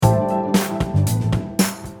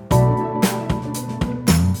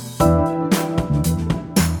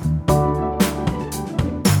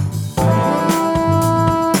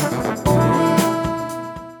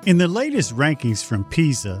In the latest rankings from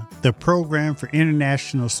PISA, the Program for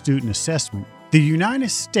International Student Assessment, the United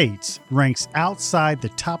States ranks outside the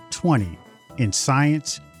top 20 in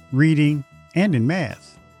science, reading, and in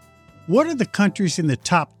math. What are the countries in the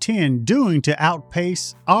top 10 doing to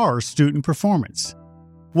outpace our student performance?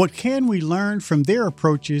 What can we learn from their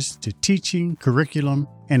approaches to teaching, curriculum,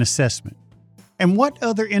 and assessment? And what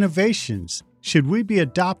other innovations should we be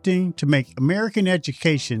adopting to make American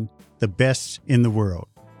education the best in the world?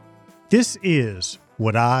 This is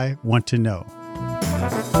What I Want to Know.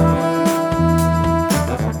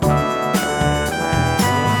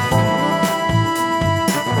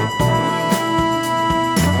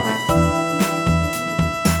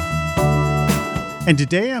 And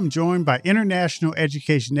today I'm joined by international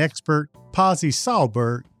education expert Pasi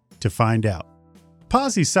Sahlberg to find out.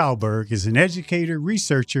 Pasi Sahlberg is an educator,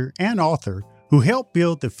 researcher, and author who helped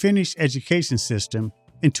build the Finnish education system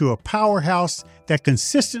into a powerhouse that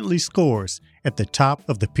consistently scores at the top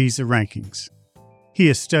of the PISA rankings. He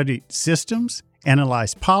has studied systems,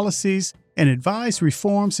 analyzed policies, and advised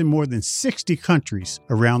reforms in more than 60 countries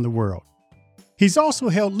around the world. He's also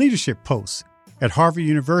held leadership posts at Harvard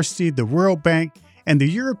University, the World Bank, and the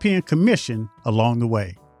European Commission along the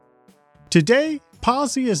way. Today,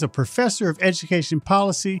 Pasi is a professor of education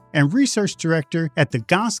policy and research director at the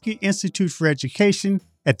Gonski Institute for Education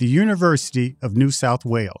at the University of New South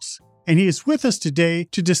Wales. And he is with us today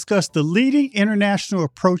to discuss the leading international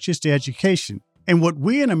approaches to education and what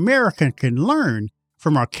we in America can learn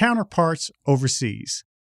from our counterparts overseas.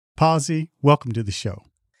 Pasi, welcome to the show.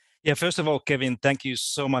 Yeah, first of all, Kevin, thank you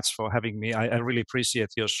so much for having me. I really appreciate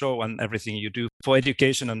your show and everything you do for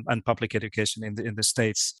education and public education in the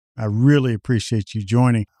States. I really appreciate you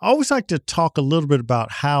joining. I always like to talk a little bit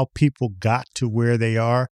about how people got to where they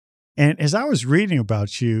are. And as I was reading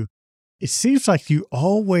about you, it seems like you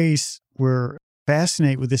always were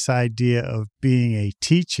fascinated with this idea of being a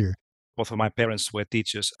teacher. Both of my parents were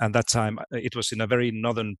teachers, and that time it was in a very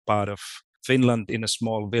northern part of Finland in a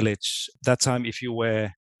small village. That time, if you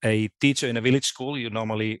were a teacher in a village school, you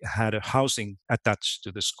normally had a housing attached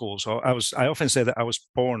to the school. So I often say that I was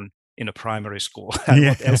born in a primary school. And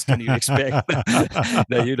what else can you expect?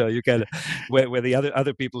 That, you can where the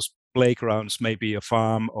other people's playgrounds may be a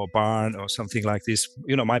farm or barn or something like this.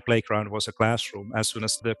 My playground was a classroom. As soon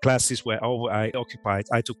as the classes were over, I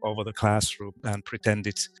took over the classroom and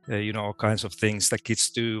pretended, all kinds of things that kids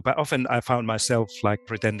do. But often I found myself like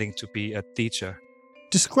pretending to be a teacher.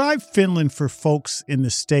 Describe Finland for folks in the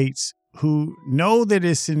States who know that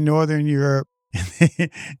it's in Northern Europe.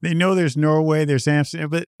 They know there's Norway, there's Amsterdam,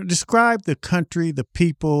 but describe the country, the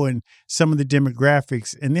people, and some of the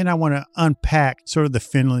demographics. And then I want to unpack sort of the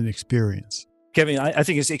Finland experience. Kevin, I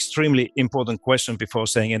think it's an extremely important question before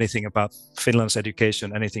saying anything about Finland's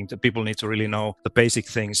education, anything that people need to really know, the basic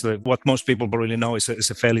things. What most people really know is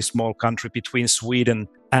a fairly small country between Sweden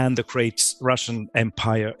and the great Russian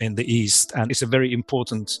Empire in the East. And it's a very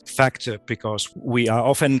important factor because we are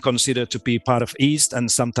often considered to be part of East and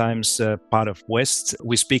sometimes part of West.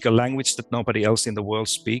 We speak a language that nobody else in the world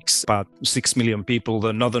speaks, about 6 million people,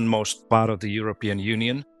 the northernmost part of the European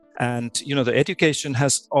Union. And, the education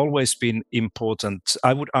has always been important.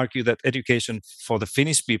 I would argue that education for the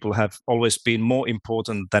Finnish people have always been more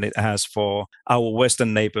important than it has for our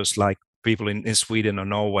Western neighbors like people in Sweden or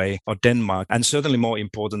Norway or Denmark, and certainly more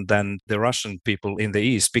important than the Russian people in the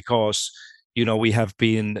East because, we have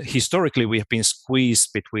been squeezed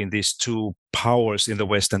between these two powers in the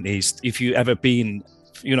West and East. If you ever been,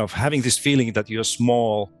 having this feeling that you're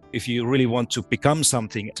small, if you really want to become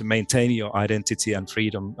something to maintain your identity and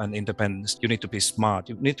freedom and independence, you need to be smart.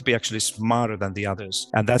 You need to be actually smarter than the others.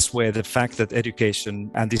 And that's where the fact that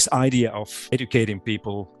education and this idea of educating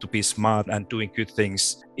people to be smart and doing good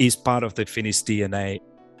things is part of the Finnish DNA.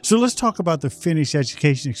 So let's talk about the Finnish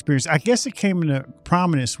education experience. I guess it came into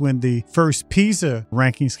prominence when the first PISA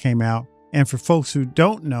rankings came out. And for folks who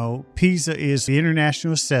don't know, PISA is the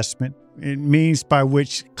international assessment. It means by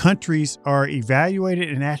which countries are evaluated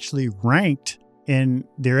and actually ranked in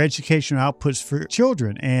their educational outputs for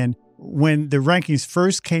children. And when the rankings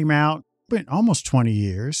first came out, almost 20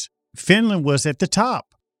 years, Finland was at the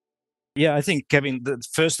top. Yeah, I think, Kevin, the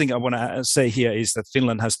first thing I want to say here is that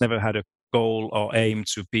Finland has never had a goal or aim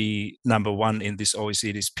to be number one in this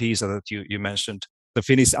OECD's PISA that you mentioned. The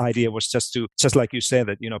Finnish idea was just like you said,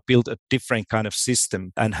 that, build a different kind of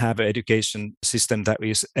system and have an education system that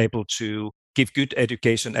is able to give good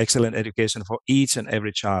education, excellent education for each and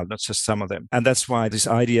every child, not just some of them. And that's why this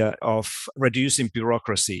idea of reducing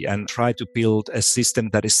bureaucracy and try to build a system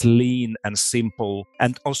that is lean and simple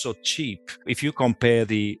and also cheap. If you compare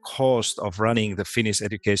the cost of running the Finnish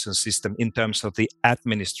education system in terms of the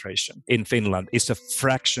administration in Finland, it's a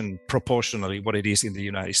fraction proportionally what it is in the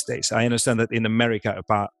United States. I understand that in America,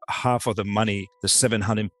 about half of the money, the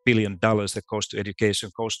 $700 billion that goes to education,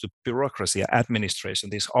 goes to bureaucracy, administration,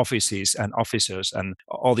 these offices and officers and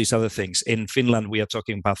all these other things. In Finland, we are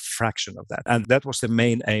talking about a fraction of that. And that was the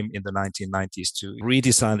main aim in the 1990s, to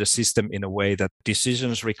redesign the system in a way that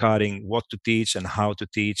decisions regarding what to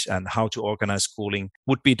teach and how to organize schooling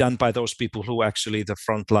would be done by those people who actually the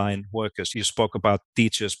frontline workers. You spoke about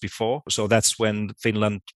teachers before. So that's when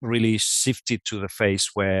Finland really shifted to the phase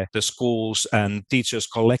where the schools and teachers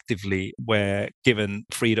collectively were given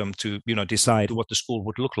freedom to, decide what the school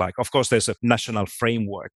would look like. Of course, there's a national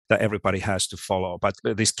framework that everybody has to follow, but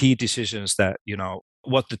these key decisions that,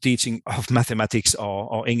 what the teaching of mathematics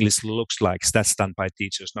or English looks like, that's done by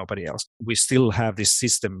teachers, nobody else. We still have this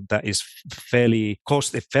system that is fairly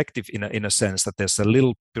cost effective in a sense that there's a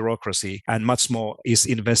little bureaucracy and much more is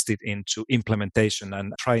invested into implementation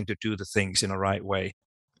and trying to do the things in a right way.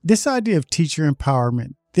 This idea of teacher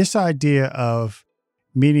empowerment, this idea of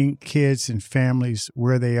meeting kids and families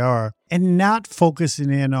where they are and not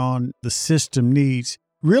focusing in on the system needs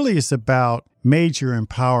really is about major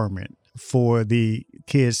empowerment for the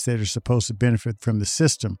kids that are supposed to benefit from the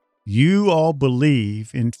system. You all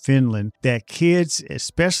believe in Finland that kids,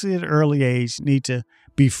 especially at an early age, need to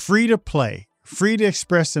be free to play, free to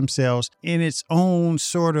express themselves in its own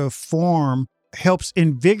sort of form, helps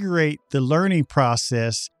invigorate the learning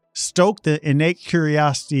process, stoke the innate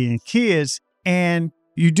curiosity in kids. And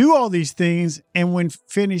you do all these things, and when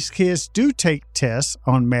Finnish kids do take tests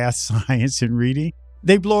on math, science, and reading,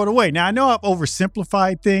 they blow it away. Now, I know I've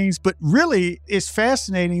oversimplified things, but really it's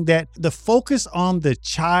fascinating that the focus on the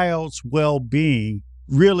child's well-being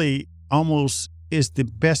really almost is the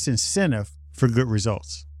best incentive for good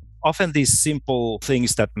results. Often these simple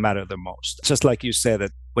things that matter the most. Just like you said,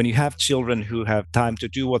 that when you have children who have time to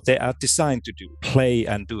do what they are designed to do, play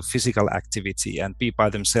and do physical activity and be by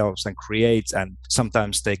themselves and create and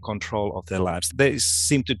sometimes take control of their lives, they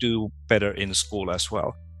seem to do better in school as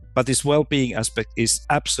well. But this well-being aspect is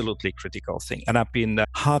absolutely critical thing. And I've been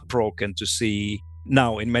heartbroken to see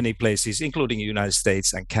now in many places, including the United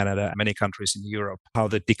States and Canada, and many countries in Europe, how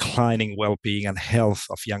the declining well-being and health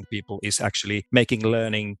of young people is actually making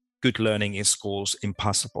good learning in schools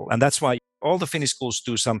impossible. And that's why all the Finnish schools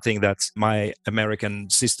do something that my American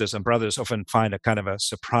sisters and brothers often find a kind of a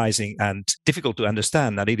surprising and difficult to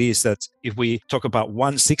understand. And it is that if we talk about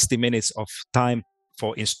 160 minutes of time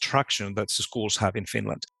for instruction that the schools have in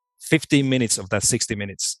Finland, 15 minutes of that 60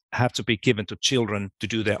 minutes have to be given to children to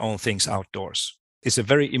do their own things outdoors. It's a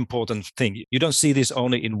very important thing. You don't see this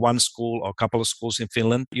only in one school or a couple of schools in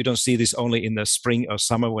Finland. You don't see this only in the spring or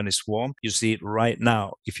summer when it's warm. You see it right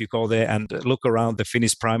now. If you go there and look around the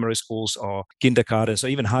Finnish primary schools or kindergartens or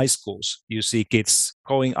even high schools, you see kids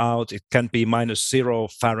going out. It can be -0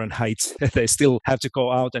 Fahrenheit. They still have to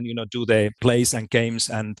go out and, do their plays and games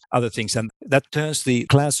and other things. And that turns the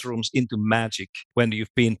classrooms into magic when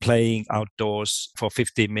you've been playing outdoors for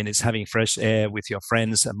 15 minutes, having fresh air with your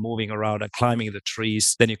friends and moving around and climbing the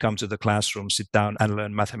trees. Then you come to the classroom, sit down and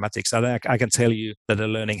learn mathematics. And I can tell you that the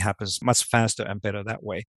learning happens much faster and better that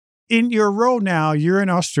way. In your role now, you're in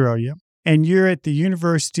Australia and you're at the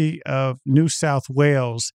University of New South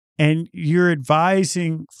Wales, and you're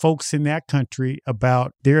advising folks in that country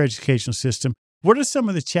about their educational system. What are some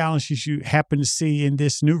of the challenges you happen to see in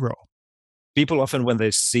this new role? People often, when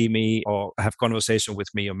they see me or have conversation with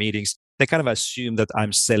me or meetings, they kind of assume that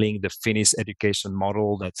I'm selling the Finnish education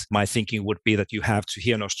model, that my thinking would be that you have to,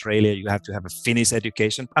 here in Australia, you have to have a Finnish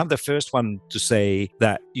education. I'm the first one to say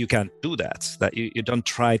that you can't do that you don't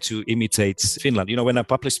try to imitate Finland. When I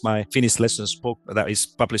published my Finnish lessons book that is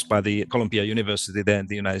published by the Columbia University there in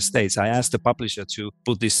the United States, I asked the publisher to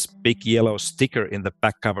put this big yellow sticker in the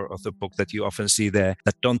back cover of the book that you often see there,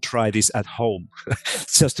 that don't try this at home,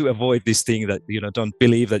 just to avoid this thing that, don't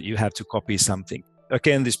believe that you have to copy something.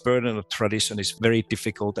 Again, this burden of tradition is very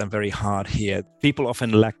difficult and very hard here. People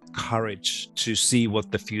often lack courage to see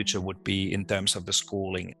what the future would be in terms of the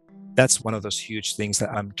schooling. That's one of those huge things that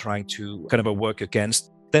I'm trying to kind of work against.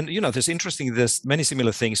 Then, there's many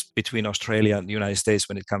similar things between Australia and the United States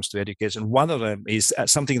when it comes to education. One of them is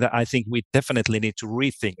something that I think we definitely need to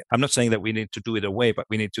rethink. I'm not saying that we need to do it away, but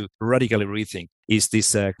we need to radically rethink, is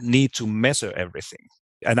this need to measure everything.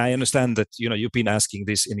 And I understand that, you've been asking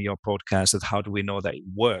this in your podcast, that how do we know that it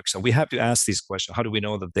works? And we have to ask this question. How do we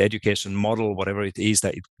know that the education model, whatever it is,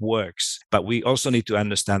 that it works? But we also need to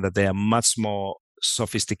understand that there are much more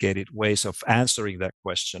sophisticated ways of answering that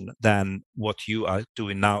question than what you are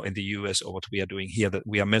doing now in the US or what we are doing here, that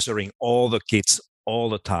we are measuring all the kids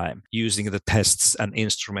all the time using the tests and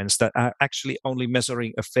instruments that are actually only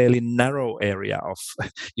measuring a fairly narrow area of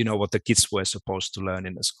what the kids were supposed to learn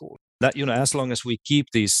in the school. That as long as we keep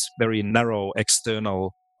these very narrow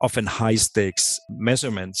external, often high stakes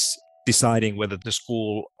measurements deciding whether the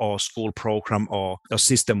school or school program or a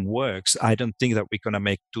system works, I don't think that we're going to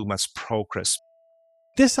make too much progress.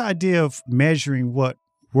 This idea of measuring what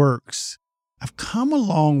works, I've come a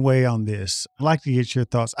long way on this. I'd like to get your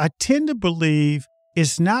thoughts. I tend to believe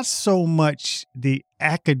it's not so much the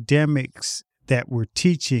academics that we're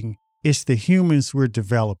teaching, it's the humans we're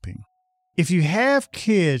developing. If you have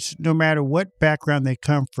kids, no matter what background they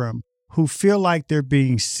come from, who feel like they're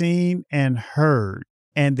being seen and heard,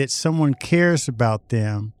 and that someone cares about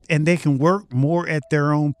them, and they can work more at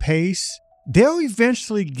their own pace, they'll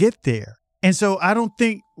eventually get there. And so I don't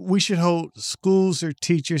think we should hold schools or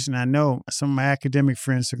teachers, and I know some of my academic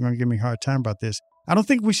friends are going to give me a hard time about this. I don't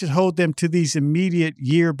think we should hold them to these immediate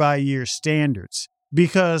year-by-year standards,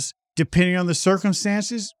 because depending on the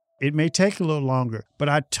circumstances, it may take a little longer. But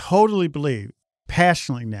I totally believe,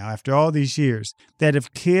 passionately now, after all these years, that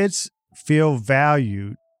if kids feel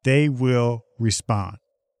valued, they will respond.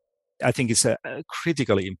 I think it's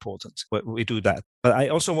critically important when we do that. But I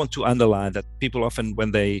also want to underline that people often,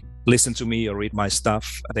 when they listen to me or read my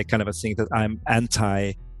stuff, they kind of think that I'm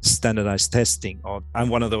anti-standardized testing, or I'm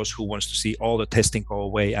one of those who wants to see all the testing go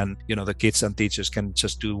away and, the kids and teachers can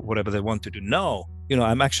just do whatever they want to do. No,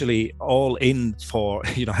 I'm actually all in for,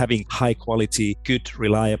 having high quality, good,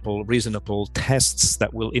 reliable, reasonable tests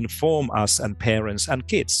that will inform us and parents and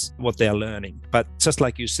kids what they are learning. But just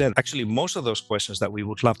like you said, actually, most of those questions that we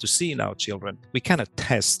would love to see in our children, we cannot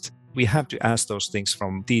test. We have to ask those things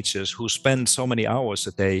from teachers who spend so many hours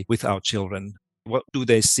a day with our children. What do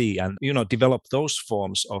they see? And, develop those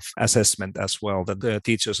forms of assessment as well, that the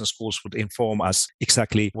teachers and schools would inform us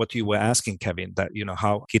exactly what you were asking, Kevin, that,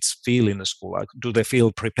 how kids feel in the school. Do they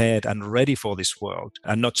feel prepared and ready for this world?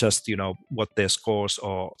 And not just, what their scores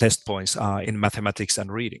or test points are in mathematics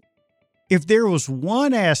and reading. If there was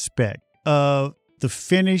one aspect of the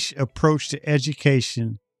Finnish approach to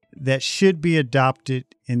education that should be adopted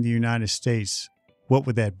in the United States, what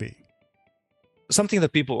would that be? Something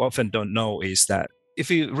that people often don't know is that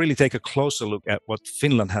if you really take a closer look at what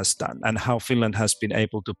Finland has done and how Finland has been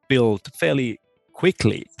able to build fairly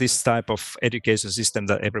quickly this type of education system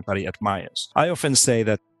that everybody admires. I often say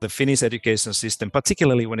that the Finnish education system,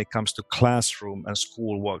 particularly when it comes to classroom and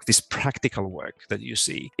school work, this practical work that you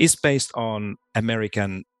see, is based on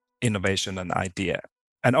American innovation and idea.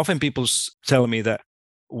 And often people tell me that,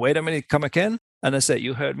 wait a minute, come again? And I say,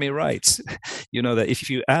 you heard me right. That if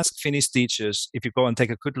you ask Finnish teachers, if you go and take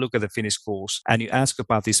a good look at the Finnish schools and you ask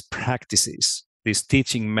about these practices, these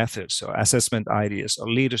teaching methods or assessment ideas or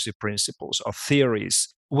leadership principles or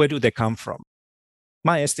theories, where do they come from?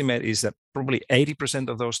 My estimate is that probably 80%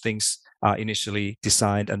 of those things are initially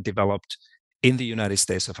designed and developed in the United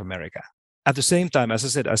States of America. At the same time, as I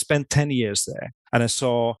said, I spent 10 years there and I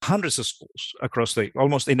saw hundreds of schools across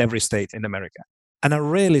almost in every state in America. And I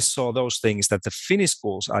rarely saw those things that the Finnish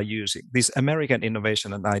schools are using, these American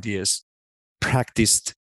innovation and ideas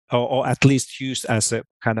practiced or at least used as a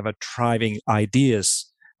kind of a driving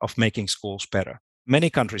ideas of making schools better.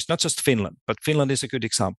 Many countries, not just Finland, but Finland is a good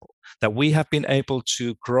example, that we have been able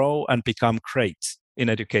to grow and become great in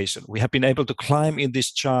education. We have been able to climb in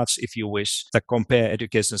these charts, if you wish, that compare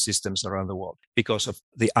education systems around the world because of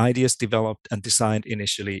the ideas developed and designed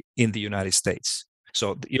initially in the United States.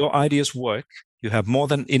 So your ideas work. You have more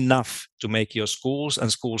than enough to make your schools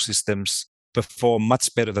and school systems perform much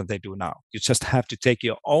better than they do now. You just have to take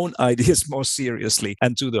your own ideas more seriously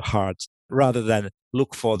and to the heart rather than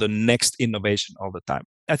look for the next innovation all the time.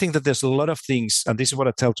 I think that there's a lot of things, and this is what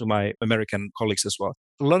I tell to my American colleagues as well,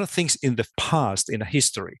 a lot of things in the past, in the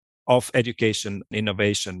history of education,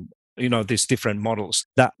 innovation, these different models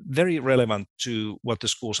that are very relevant to what the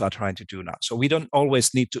schools are trying to do now. So we don't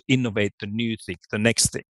always need to innovate the new thing, the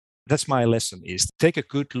next thing. That's my lesson, is take a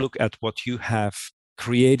good look at what you have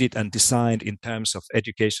created and designed in terms of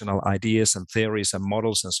educational ideas and theories and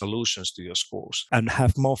models and solutions to your schools, and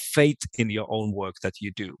have more faith in your own work that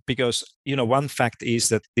you do. Because, one fact is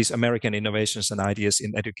that these American innovations and ideas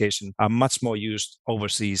in education are much more used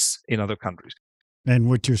overseas in other countries. And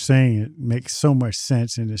what you're saying, it makes so much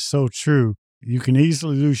sense and it's so true. You can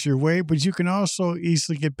easily lose your way, but you can also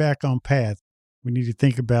easily get back on path. We need to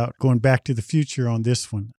think about going back to the future on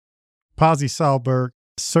this one. Pasi Sahlberg,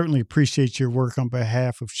 certainly appreciate your work on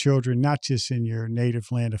behalf of children, not just in your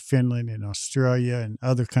native land of Finland and Australia and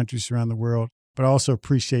other countries around the world, but also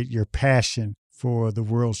appreciate your passion for the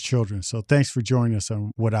world's children. So thanks for joining us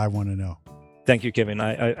on What I Want to Know. Thank you, Kevin.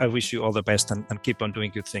 I wish you all the best and keep on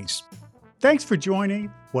doing good things. Thanks for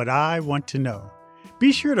joining What I Want to Know.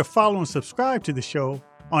 Be sure to follow and subscribe to the show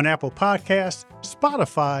on Apple Podcasts,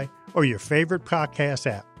 Spotify, or your favorite podcast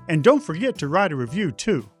app. And don't forget to write a review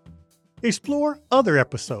too. Explore other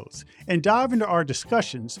episodes and dive into our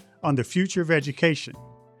discussions on the future of education.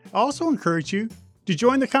 I also encourage you to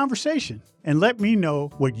join the conversation and let me know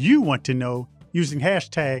what you want to know using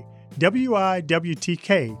hashtag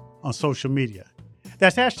WIWTK on social media.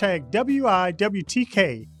 That's hashtag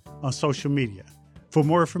WIWTK on social media. For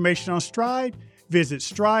more information on Stride, visit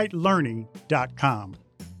stridelearning.com.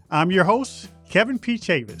 I'm your host, Kevin P.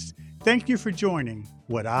 Chavis. Thank you for joining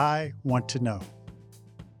What I Want to Know.